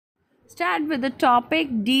Start with the topic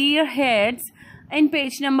deer heads in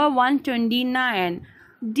page number 129.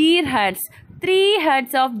 Deer heads. 3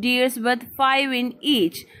 heads of deers with 5 in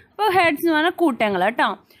each. അപ്പോൾ heads എന്ന് പറഞ്ഞാൽ കൂട്ടങ്ങൾ കേട്ടോ.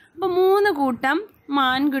 അപ്പോൾ 3 കൂട്ടം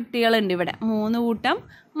മാൻകുട്ടികളുണ്ട് ഇവിടെ. 3 കൂട്ടം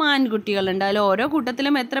മാൻകുട്ടികളുണ്ട്. അതിൽ ഓരോ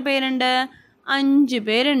കൂട്ടത്തിലും എത്ര പേരുണ്ട്? 5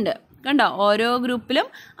 പേരുണ്ട്. കണ്ടോ, ഓരോ ഗ്രൂപ്പിലും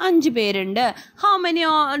 5 പേരുണ്ട്. How many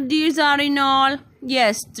deers are in all?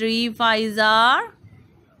 Yes, 3 5s are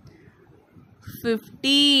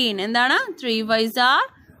 15. എന്താണ്? 3 5s are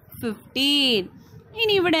 15.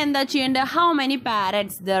 ഇനി ഇവിടെ എന്താ ചെയ്യേണ്ടത്? How many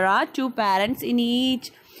parrots? There are 2 parrots in each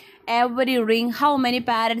every ring. How many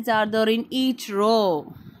parrots are there in each row?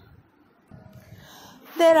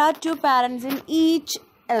 There are 2 parrots in each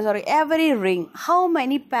every ring. How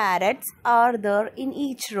many parrots are there in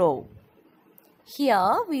each row?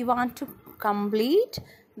 Here we want to complete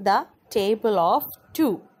the table of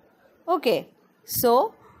 2. Okay, so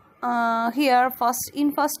here in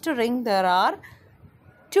first ring there are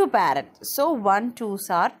 2 parrots, so 1 2s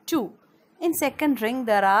are 2. In second ring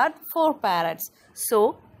there are 4 parrots, so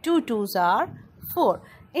 2 2s are 4.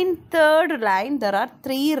 In third line there are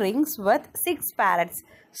 3 rings with 6 parrots,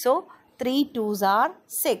 so 3 2s are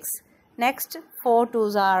 6. Next 4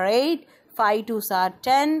 2s are 8, 5 2s are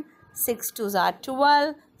 10, 6 2s are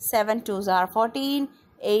 12, 7 2s are 14,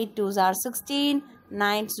 8 2s are 16,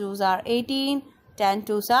 9 2s are 18, 10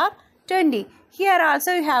 2s are 20. Here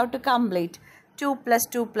also you have to complete 2 plus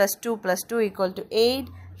 2 plus 2 plus 2 equal to 8.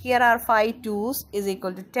 Here are 5 2s is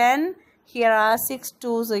equal to 10. Here are 6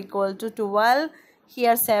 2s equal to 12.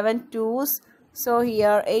 Here 7 2s. So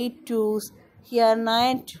here 8 2s. Here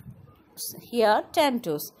 9 2s. Here 10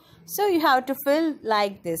 2s. So you have to fill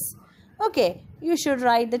like this. Okay. You should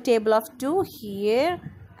write the table of 2 here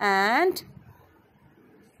and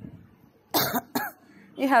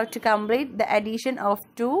you have to complete the addition of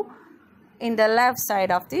 2 in the left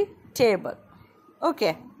side of the table.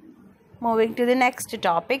 Okay. Moving to the next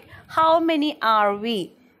topic. How many are we?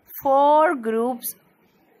 4 groups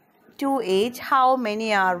to each. How many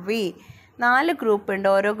are we? 4 group ഉണ്ട്.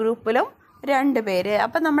 ഓരോ ഗ്രൂപ്പിലും 2 പേര്.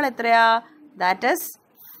 അപ്പം നമ്മൾ എത്രയാ? That is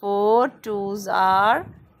 4 2s are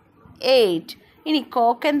 8. ഇനി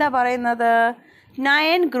coke എന്താ പറയുന്നത്?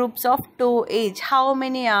 9 groups of 2 each. How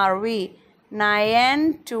many are we? 9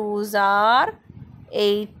 2s are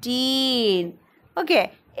 18. Okay.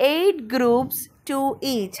 8 groups 2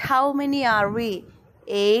 each. How many are we?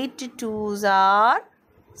 8 2s are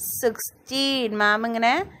 16. മാം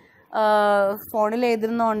ഇങ്ങനെ ഫോണിൽ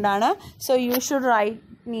എഴുതുന്നതുകൊണ്ടാണ്. So you should write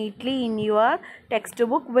neatly in your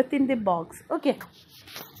textbook within the box. Okay.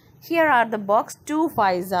 Here are the box. 2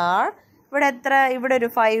 5s are. ഇവിടെ ഒരു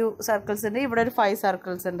 5 circles ഉണ്ട്. ഇവിടെ ഒരു 5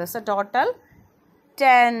 circles ഉണ്ട്. So total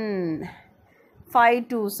 10. 5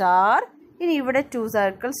 2s are. ഇനി ഇവിടെ 2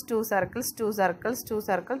 circles, 2 circles, 2 circles, 2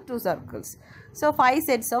 circles, 2 circles. So 5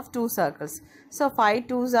 sets of 2 circles. So 5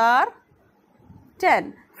 2s are 10.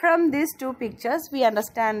 From these 2 pictures, we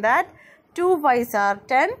understand that 2 5s are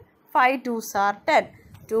 10, 5 2s are 10.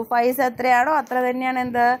 2 5s എത്രയാണോ അത്ര തന്നെയാണ്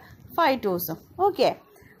എന്ത്? 5 2s. Okay.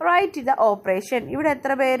 Write the operation. ഇവിടെ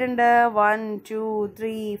എത്ര പേരുണ്ട്? 1 2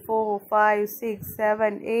 3 4 5 6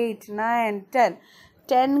 7 8 9 10.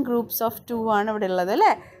 10 groups of 2 ആണ് ഇവിടെ ഉള്ളത്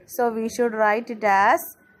അല്ലേ? So we should write it as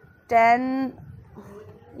 10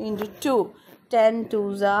 into 2. 10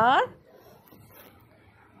 2s are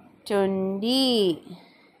 20.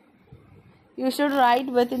 You should write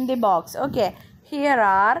within the box. Okay. Here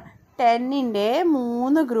are 10 ന്റെ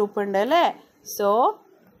 3 ഗ്രൂപ്പ് ഉണ്ട് അല്ലേ? So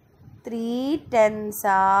 3 10s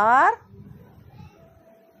are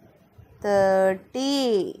 30.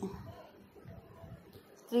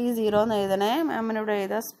 30 എന്ന് എഴുതണേ. മാമിന് ഇവിടെ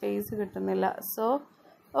എഴുതാൻ സ്പേസ് കിട്ടുന്നില്ല. So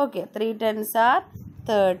okay, 3 10s are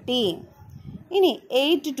 30. ഇനി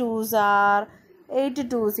 8 2s are 8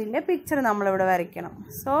 2sന്റെ പിക്ചർ നമ്മളിവിടെ വരയ്ക്കണം.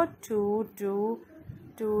 So 2 2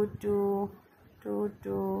 2 2 2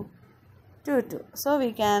 2 2 2. So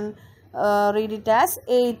we can read it as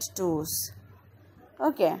 8 2s.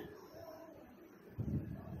 Okay.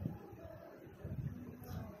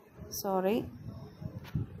 Sorry.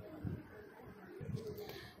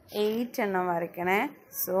 8 എണ്ണം വരയ്ക്കണേ.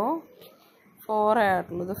 So 4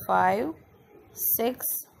 ആയിട്ടുള്ളത് 5 6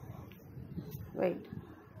 wait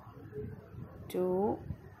 2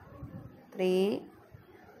 3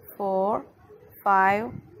 4 5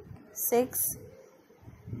 6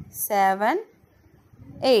 7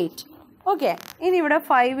 8. ഓക്കെ. ഇനി ഇവിടെ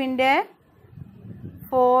 5ന്റെ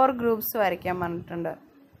 4 ഗ്രൂപ്പ്സ് വരയ്ക്കാൻ പറഞ്ഞിട്ടുണ്ട്.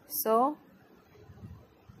 So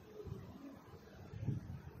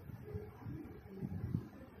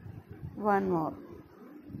one more.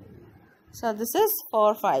 So this is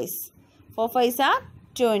 4 5s. 4 5s are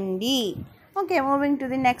 20. Okay, moving to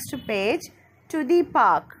the next page. To the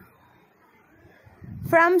park.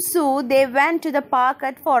 From zoo, they went to the park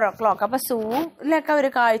at 4 o'clock. അപ്പോൾ സൂവിലൊക്കെ അവർ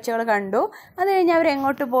കാഴ്ചകൾ കണ്ടു. അത് കഴിഞ്ഞ് അവർ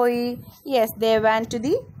എങ്ങോട്ട് പോയി? Yes, they went to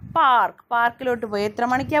the park. പാർക്കിലോട്ട് പോയി. എത്ര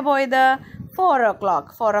മണിക്കാണ് പോയത്? 4 o'clock.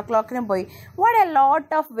 4 o'clockന് പോയി. What a lot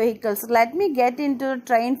of vehicles. Let me get into the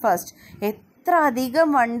train first. എത്ര അധികം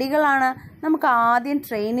വണ്ടികളാണ്. നമുക്ക് ആദ്യം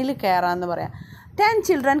ട്രെയിനിൽ കയറാമെന്ന് പറയാം. 10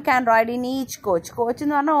 children can ride in each coach. Coach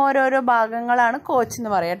എന്ന് പറഞ്ഞാൽ ഓരോരോ ഭാഗങ്ങളാണ് കോച്ച് എന്ന്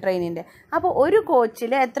പറയുക ട്രെയിനിൻ്റെ. അപ്പോൾ ഒരു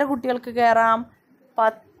കോച്ചിൽ എത്ര കുട്ടികൾക്ക് കയറാം?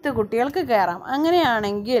 10 കുട്ടികൾക്ക് കയറാം.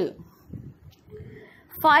 അങ്ങനെയാണെങ്കിൽ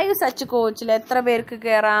 5 such കോച്ചിൽ എത്ര പേർക്ക്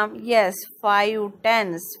കയറാം? Yes, 5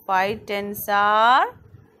 tens. 5 tens are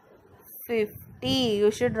 50.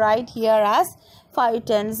 You should write here as 5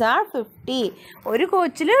 tens are 50. ഒരു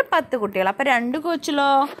കോച്ചിൽ 10 കുട്ടികൾ. അപ്പോൾ 2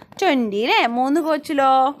 കോച്ചിലോ 20 അല്ലേ? 3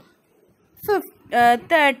 കോച്ചിലോ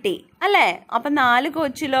 30 അല്ലേ? അപ്പം 4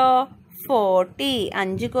 കോച്ചിലോ 40.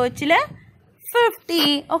 5 കോച്ചിൽ 50.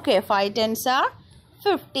 Okay, 5 tens are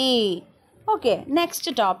 50. Okay, next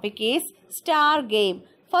topic is star game.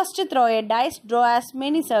 First, throw a dice, draw as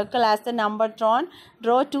many circles as the number thrown.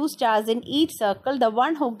 Draw 2 stars in each circle. The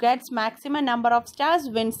one who gets maximum number of stars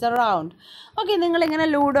wins the round. Okay, നിങ്ങളിങ്ങനെ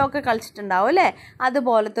ludo ഒക്കെ കളിച്ചിട്ടുണ്ടാവും അല്ലേ?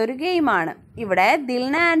 അതുപോലത്തെ ഒരു ഗെയിമാണ്. ഇവിടെ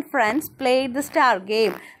Dilna and friends played the star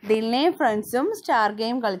game. ദിൽനയും ഫ്രണ്ട്സും star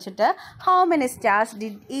game കളിച്ചിട്ട് how many stars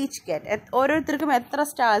did each get? ഓരോരുത്തർക്കും എത്ര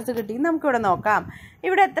സ്റ്റാർസ് കിട്ടി നമുക്കിവിടെ നോക്കാം.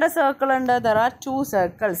 ഇവിടെ എത്ര സർക്കിൾ ഉണ്ട്? There are 2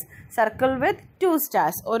 circles. Circle with 2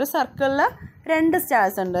 stars. ഒരു സർക്കിളിൽ 2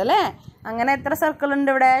 സ്റ്റാർസ് ഉണ്ട് അല്ലേ? അങ്ങനെ എത്ര സർക്കിൾ ഉണ്ട്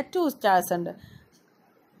ഇവിടെ? 2 സ്റ്റാർസ് ഉണ്ട്.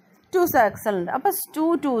 2 സർക്കിൾസ് ഉണ്ട്. അപ്പോൾ 2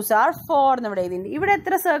 2s are 4 എന്ന് ഇവിടെ എഴുതിയിട്ടുണ്ട്. ഇവിടെ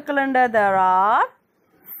എത്ര സർക്കിൾ ഉണ്ട്? ദർ ആർ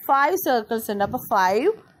 5 സർക്കിൾസ് ഉണ്ട്. അപ്പോൾ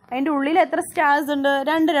 5, അതിൻ്റെ ഉള്ളിൽ എത്ര സ്റ്റാർസ് ഉണ്ട്?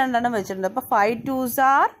 2 രണ്ടെണ്ണം വെച്ചിട്ടുണ്ട്. അപ്പോൾ 5 2s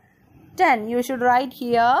are 10. You should write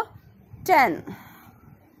here 10.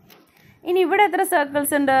 ഇനി ഇവിടെ എത്ര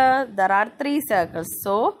സർക്കിൾസ് ഉണ്ട്? There are 3 circles.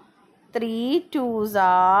 So 3 2s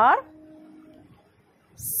are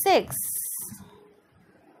 6.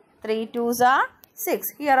 3 2s are 6.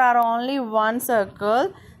 Here are only 1 circle.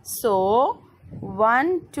 So 1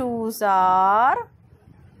 2s are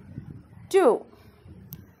 2.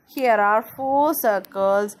 Here are 4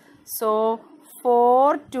 circles. So 4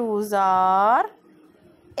 2s are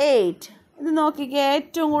 8. ഇത് നോക്കിക്കേ,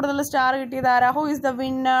 ഏറ്റവും കൂടുതൽ സ്റ്റാർ കിട്ടിയത് ആരാ? Who is the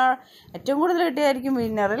winner? ഏറ്റവും കൂടുതൽ കിട്ടിയതായിരിക്കും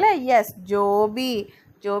വിന്നർ അല്ലേ? യെസ്, ജോബി.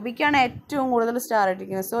 ജോബിക്കാണ് ഏറ്റവും കൂടുതൽ സ്റ്റാർ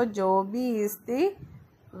കിട്ടിയിരിക്കുന്നത്. So Joby is the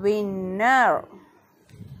winner.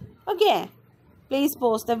 Okay, please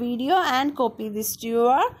pause the video and copy this to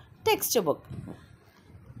your textbook.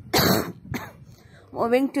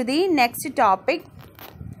 Moving to the next topic,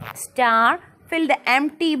 star fill the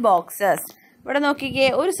empty boxes. ഇവിടെ നോക്കിക്കേ,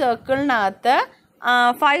 ഒരു സർക്കിളിനകത്ത്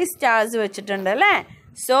 5 stars വെച്ചിട്ടുണ്ട് അല്ലേ?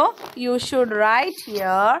 So you should write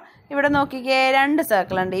here. ഇവിടെ നോക്കിക്കേ, 2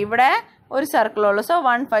 circle ഉണ്ട്. ഇവിടെ ഒരു സർക്കിളുള്ളൂ. So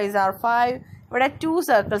 1 5s are 5. ഇവിടെ 2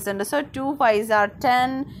 സർക്കിൾസ് ഉണ്ട്. So 2 5s are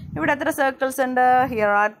 10. ഇവിടെ എത്ര സർക്കിൾസ് ഉണ്ട്?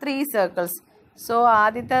 Here R 3 circles. സോ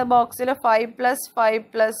ആദ്യത്തെ ബോക്സിൽ 5 + 5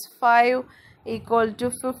 + 5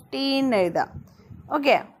 = 15 എഴുതാം.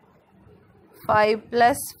 Okay, 5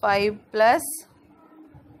 + 5 +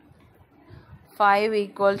 5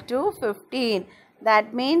 = 15. That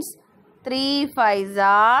means 3 5s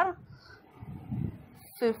are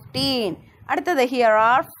 15. അടുത്തത്, here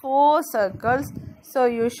are 4 circles. So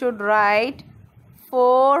you should write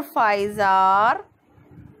 4 5s are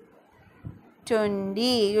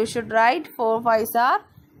 20. You should write 4 5s are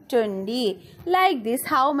 20. Like this,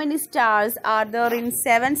 how many stars are there in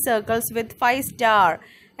 7 circles with 5 star?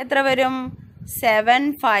 എത്ര വരും? 7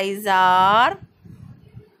 5s are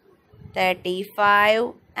 35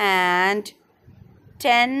 and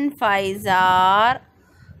 10 5s are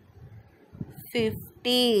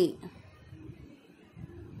 50.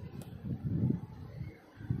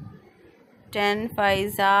 10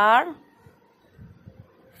 5s are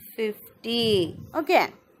 50. Okay,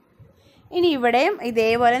 ഇനി ഇവിടെയും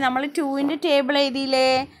ഇതേപോലെ നമ്മൾ 2ൻ്റെ table എഴുതിയില്ലേ?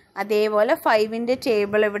 അതേപോലെ 5ൻ്റെ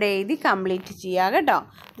table ഇവിടെ എഴുതി complete ചെയ്യുക കേട്ടോ.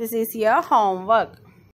 This is your homework.